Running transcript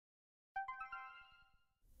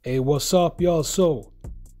Hey, what's up, y'all? So,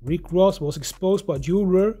 Rick Ross was exposed by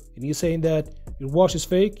jeweler, and he's saying that your watch is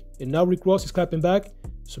fake, and now Rick Ross is clapping back.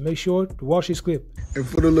 So make sure to watch this clip. And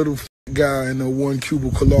for the little guy in the one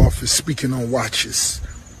cubicle office speaking on watches,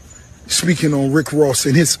 speaking on Rick Ross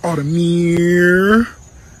and his Audemars.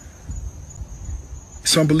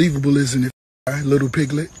 It's unbelievable, isn't it, little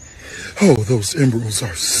piglet? Oh, those emeralds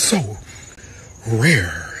are so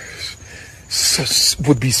rare.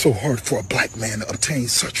 Would be so hard for a black man to obtain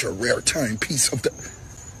such a rare timepiece of the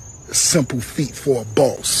simple feat for a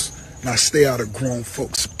boss. Now stay out of grown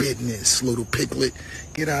folks' business, little piglet.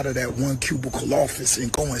 Get out of that one cubicle office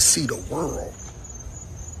and go and see the world.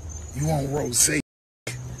 You on rosé,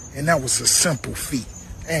 and that was a simple feat.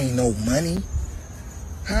 Ain't no money,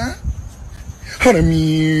 huh?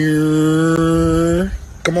 Audemars.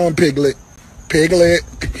 Come on, piglet. Piglet.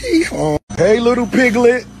 Hee-haw. Hey, little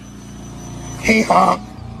piglet. Hee-haw.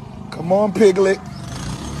 Come on, piglet.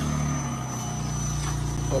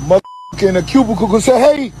 A mother in a cubicle could say,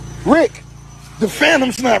 hey, Rick, the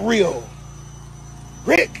Phantom's not real.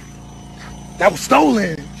 Rick, that was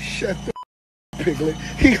stolen. Shut the piglet.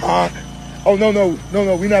 Hee-haw. Oh, no,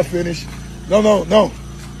 we're not finished. No.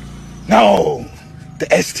 The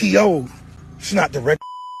STO. It's not the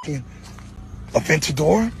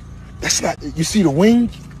Aventador. That's not, you see the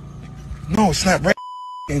wing? No, it's not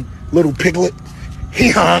little piglet.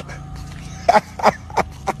 Hee-haw.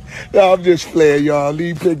 No, I'm just playing, y'all.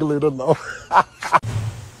 Leave Piglet alone.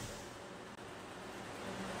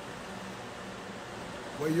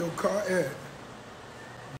 Where your car at?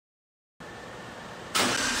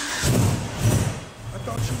 I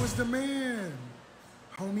thought you was the man,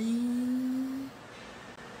 homie.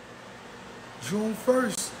 June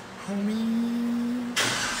 1st, homie.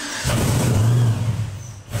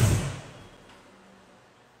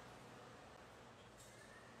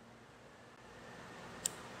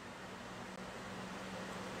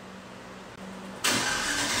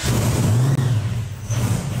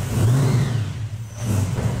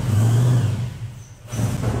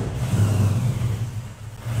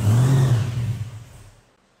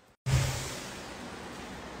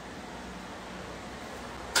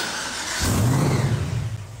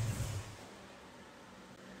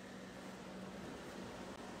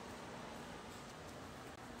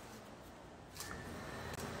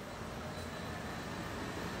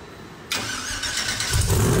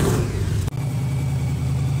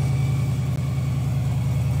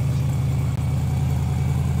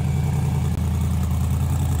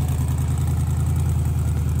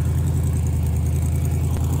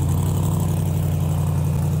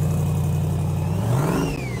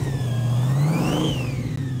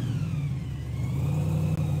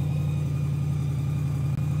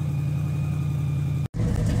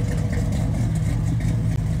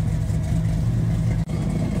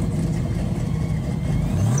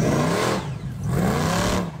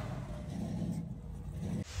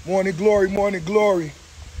 Morning glory, morning glory.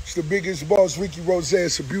 It's the biggest boss, Ricky Rose.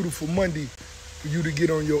 It's a beautiful Monday for you to get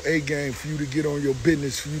on your A game, for you to get on your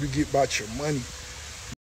business, for you to get about your money.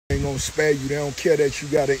 They ain't gonna spare you. They don't care that you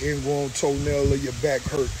got an ingrown toenail or your back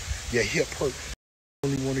hurt, your hip hurt. You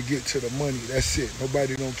only want to get to the money. That's it.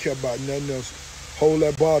 Nobody don't care about nothing else. Hold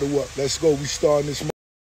that bottle up. Let's go. We starting this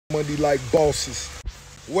Monday like bosses.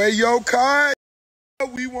 Where your card?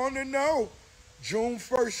 We want to know. June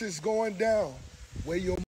 1st is going down. Where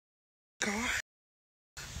your card?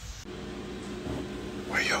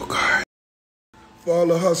 Where your card? For all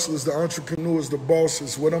the hustlers, the entrepreneurs, the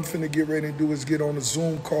bosses, what I'm finna get ready to do is get on a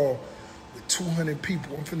Zoom call with 200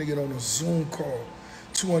 people. I'm finna get on a Zoom call.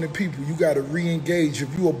 200 people. You gotta re-engage.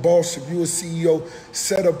 If you a boss, if you a CEO,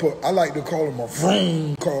 set up I like to call them a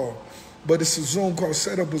vroom call. But it's a Zoom call.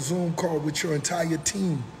 Set up a Zoom call with your entire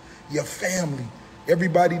team, your family.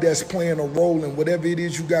 Everybody that's playing a role in whatever it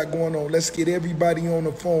is you got going on. Let's get everybody on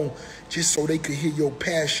the phone just so they could hear your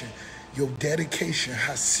passion, your dedication,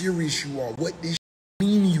 how serious you are, what this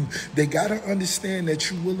mean to you. They got to understand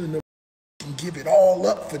that you're willing to give it all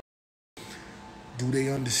up for them. Do they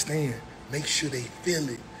understand? Make sure they feel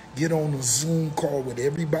it. Get on a Zoom call with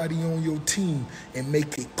everybody on your team and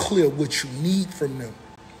make it clear what you need from them.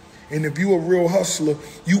 And if you're a real hustler,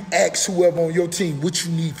 you ask whoever on your team, what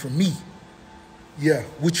you need from me. Yeah,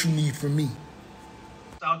 what you need from me.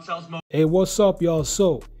 Hey, what's up, y'all?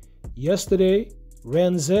 So, yesterday,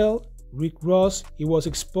 Renzel, Rick Ross, he was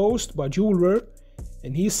exposed by jeweler,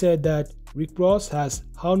 and he said that Rick Ross has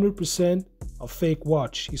 100% a fake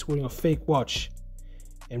watch. He's wearing a fake watch.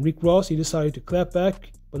 And Rick Ross, he decided to clap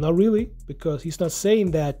back, but not really, because he's not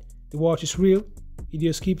saying that the watch is real. He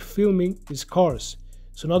just keeps filming his cars.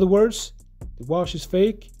 So in other words, the watch is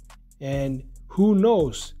fake, and Who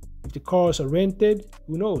knows? If the cars are rented,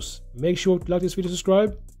 who knows? Make sure to like this video,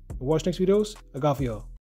 subscribe, and watch next videos. I got for y'all.